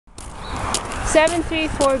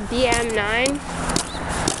734BM9.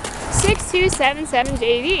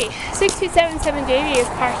 6277JV. 6277JV is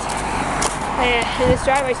parked in this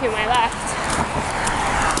driveway to my left.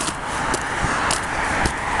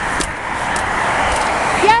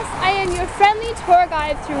 Yes, I am your friendly tour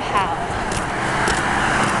guide through hell.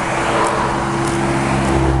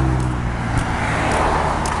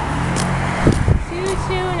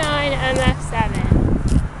 MF7.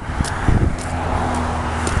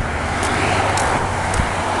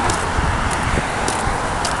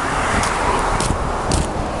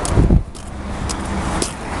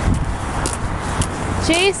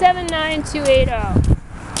 J79280.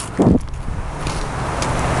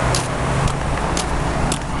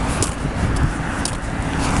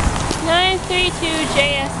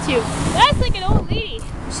 JS2. That's like an old lady.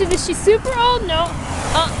 Is she super old? No.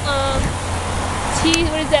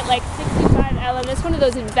 What is that, like 65 LM? That's one of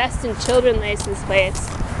those invest in children license plates.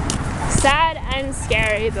 Sad and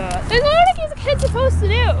scary, but there's not what a kid's supposed to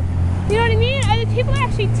do. You know what I mean? Are the people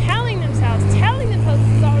actually telling themselves this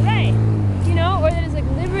is alright? You know, or that it's like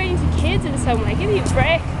liberating to kids in some way. Give me a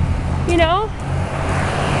break. You know?